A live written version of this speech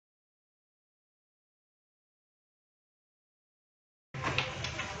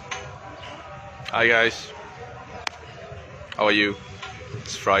Hi guys, how are you?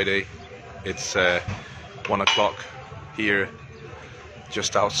 It's Friday, it's 1 o'clock here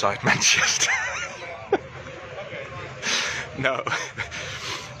just outside Manchester. No,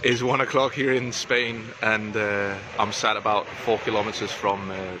 it's 1 o'clock here in Spain, and I'm sat about 4 kilometers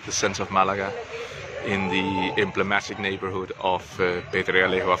from the centre of Malaga in the emblematic neighborhood of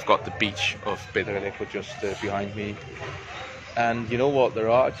Pedregalejo. I've got the beach of Pedregalejo just behind me. And you know what, there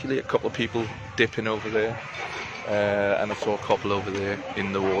are actually a couple of people dipping over there, and I saw a couple over there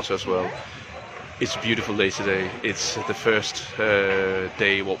in the water as well. It's a beautiful day today. It's the first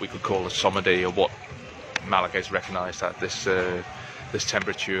day, what we could call a summer day, or what Malaga is recognised at. This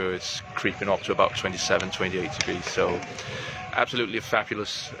temperature is creeping up to about 27, 28 degrees, so absolutely a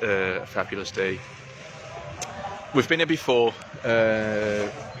fabulous day. We've been here before,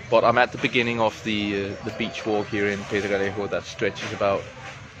 but I'm at the beginning of the beach walk here in Pedregalejo that stretches about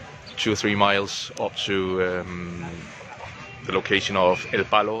 2 or 3 miles up to the location of El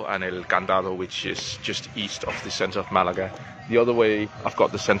Palo and El Candado, which is just east of the centre of Malaga. The other way, I've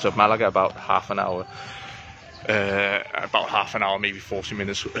got the centre of Malaga about half an hour, maybe 40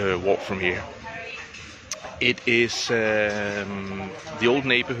 minutes walk from here. It is the old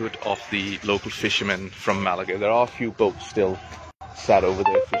neighbourhood of the local fishermen from Malaga. There are a few boats still sat over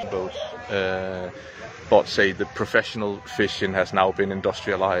there, fishing boats, but say the professional fishing has now been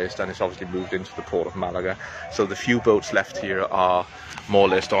industrialised and it's obviously moved into the port of Malaga. So the few boats left here are more or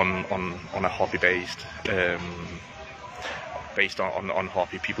less on a hobby based on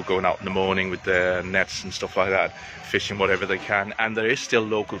hobby. People going out in the morning with their nets and stuff like that, fishing whatever they can, and there is still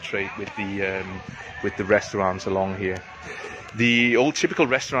local trade with the restaurants along here. The old typical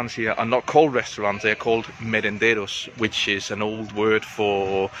restaurants here are not called restaurants, they're called merenderos, which is an old word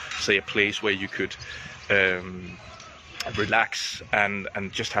for, say, a place where you could relax and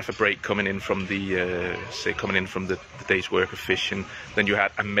just have a break coming in from the day's work of fishing. Then you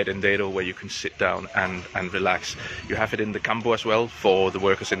had a merendero where you can sit down and relax. You have it in the campo as well for the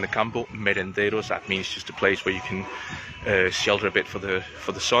workers in the campo. Merenderos, that means just a place where you can shelter a bit for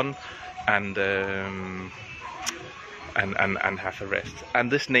the sun and have a rest.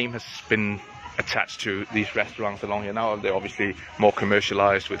 And this name has been attached to these restaurants along here. Now they're obviously more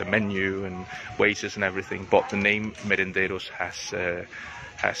commercialized with a menu and waiters and everything, but the name merenderos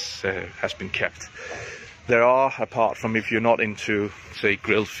has been kept. There are, apart from if you're not into, say,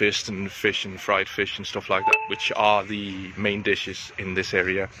 grilled fish and fried fish and stuff like that, which are the main dishes in this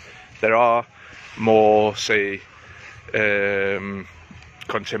area, there are more, say,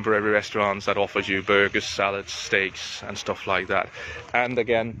 contemporary restaurants that offers you burgers, salads, steaks and stuff like that. And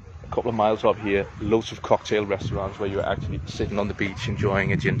again, a couple of miles up here, loads of cocktail restaurants where you're actually sitting on the beach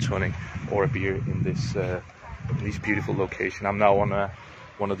enjoying a gin tonic or a beer in this beautiful location. I'm now on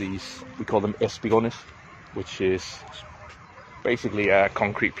one of these, we call them espigones, which is basically a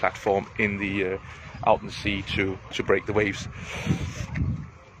concrete platform in the out in the sea to break the waves.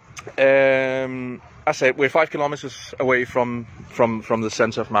 I said we're 5 kilometers away from the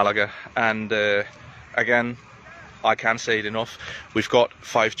centre of Malaga, and again, I can't say it enough. We've got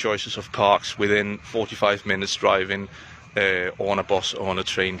 5 choices of parks within 45 minutes driving, or on a bus or on a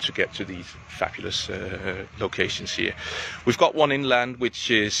train to get to these fabulous locations here. We've got one inland, which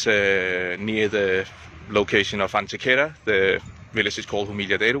is near the location of Antequera. The village is called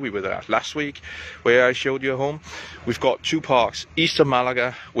Humilladero. We were there last week, where I showed you a home. We've got 2 parks east of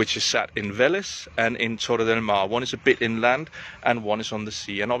Malaga, which is sat in Vélez and in Torre del Mar. One is a bit inland and one is on the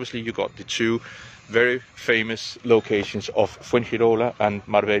sea. And obviously you got the 2 very famous locations of Fuengirola and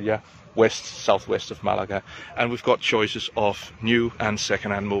Marbella, southwest of Malaga. And we've got choices of new and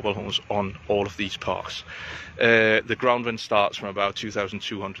second-hand mobile homes on all of these parks. The ground rent starts from about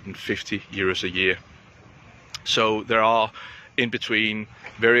 2,250 euros a year. So there are in between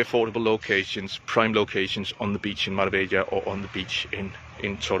very affordable locations, prime locations on the beach in Marbella or on the beach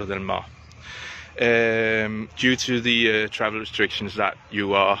in Torre del Mar. Due to the travel restrictions that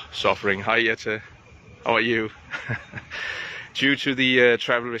you are suffering, hi Jette, how are you? Due to the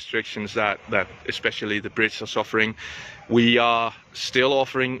travel restrictions that especially the Brits are suffering, we are still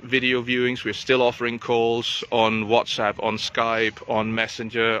offering video viewings, we're still offering calls on WhatsApp, on Skype, on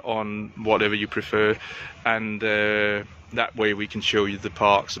Messenger, on whatever you prefer, and that way we can show you the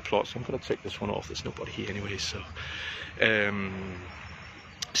parks, the plots. I'm going to take this one off, there's nobody here anyway, so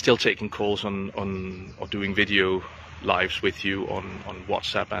still taking calls on or doing video lives with you on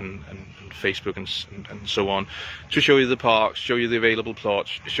WhatsApp and Facebook and so on, to show you the parks, show you the available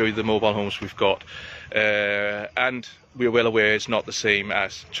plots, show you the mobile homes we've got, and we're well aware it's not the same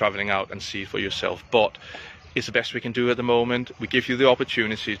as traveling out and see it for yourself, but is the best we can do at the moment. We give you the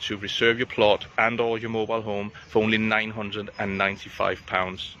opportunity to reserve your plot and or your mobile home for only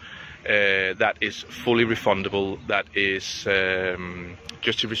 £995. That is fully refundable. That is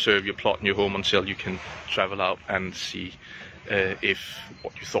just to reserve your plot and your home until you can travel out and see if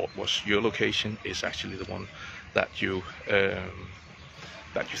what you thought was your location is actually the one that you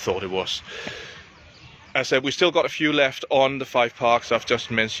thought it was. As I said, we still got a few left on the 5 parks I've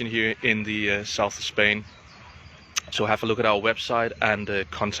just mentioned here in the south of Spain. So have a look at our website and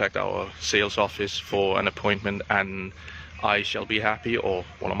contact our sales office for an appointment, and I shall be happy, or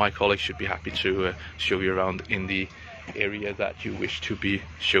one of my colleagues should be happy to show you around in the area that you wish to be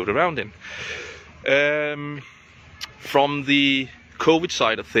showed around in. From the COVID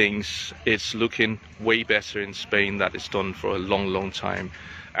side of things, it's looking way better in Spain than it's done for a long time.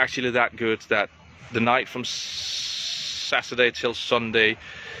 Actually that good that the night from Saturday till Sunday,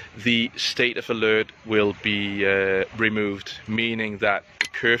 the state of alert will be removed, meaning that the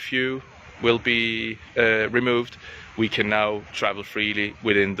curfew will be removed. We can now travel freely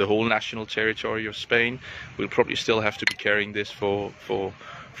within the whole national territory of Spain. We'll probably still have to be carrying this for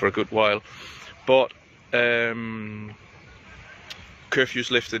a good while, but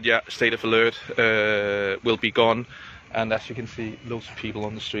curfew's lifted, yeah, state of alert will be gone, and as you can see, loads of people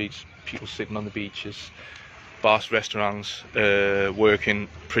on the streets, people sitting on the beaches, bars, restaurants working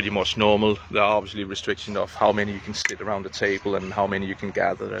pretty much normal. There are obviously restrictions of how many you can sit around the table and how many you can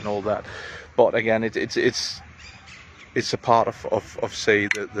gather and all that, but again it's a part of say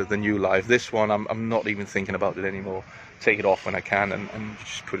the new life. This one I'm not even thinking about it anymore. Take it off when I can and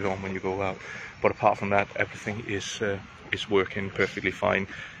just put it on when you go out, but apart from that, everything is working perfectly fine.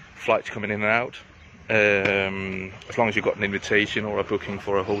 Flights coming in and out, as long as you've got an invitation or a booking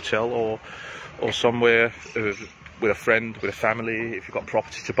for a hotel or somewhere with a friend, with a family. If you've got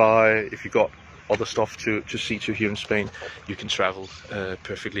property to buy, if you've got other stuff to see to here in Spain, you can travel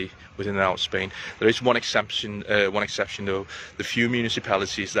perfectly within and out of Spain. There is one exception though. The few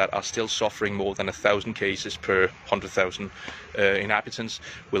municipalities that are still suffering more than 1,000 cases per 100,000 inhabitants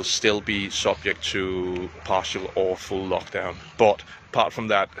will still be subject to partial or full lockdown. But apart from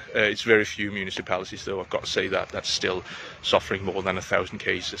that, it's very few municipalities though, I've got to say, that's still suffering more than 1,000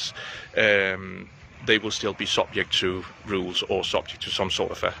 cases. They will still be subject to rules or subject to some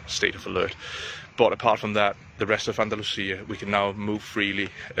sort of a state of alert. But apart from that, the rest of Andalusia, we can now move freely,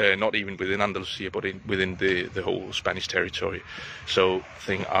 not even within Andalusia, but within the whole Spanish territory. So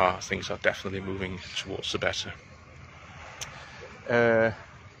things are definitely moving towards the better. There's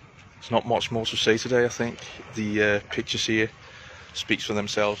not much more to say today, I think. The pictures here speaks for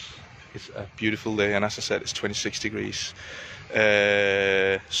themselves. It's a beautiful day, and as I said, it's 26 degrees.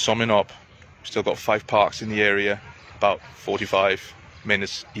 Summing up, still got 5 parks in the area, about 45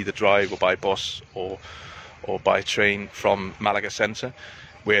 minutes either drive or by bus or by train from Malaga centre,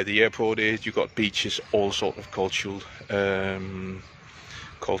 where the airport is. You've got beaches, all sort of cultural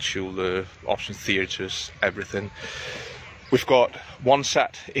options, theatres, everything. We've got 1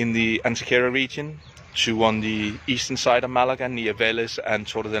 sat in the Antequera region, 2 on the eastern side of Malaga near Vélez and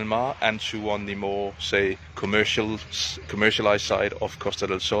Torre del Mar, and 2 on the more, say, commercialized side of Costa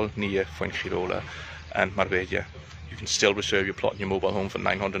del Sol near Fuengirola and Marbella. You can still reserve your plot and your mobile home for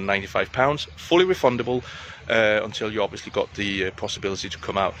 £995, fully refundable until you obviously got the possibility to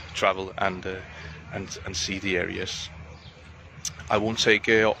come out, travel and see the areas. I won't take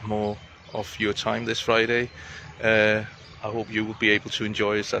more of your time this Friday. I hope you will be able to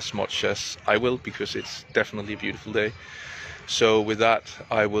enjoy it as much as I will, because it's definitely a beautiful day. So with that,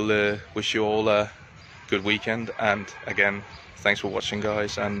 I will wish you all a good weekend, and again, thanks for watching,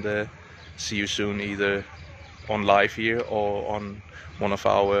 guys, and see you soon, either on live here or on one of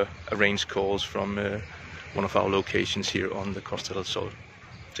our arranged calls from one of our locations here on the Costa del Sol.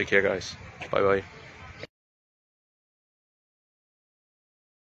 Take care, guys. Bye bye.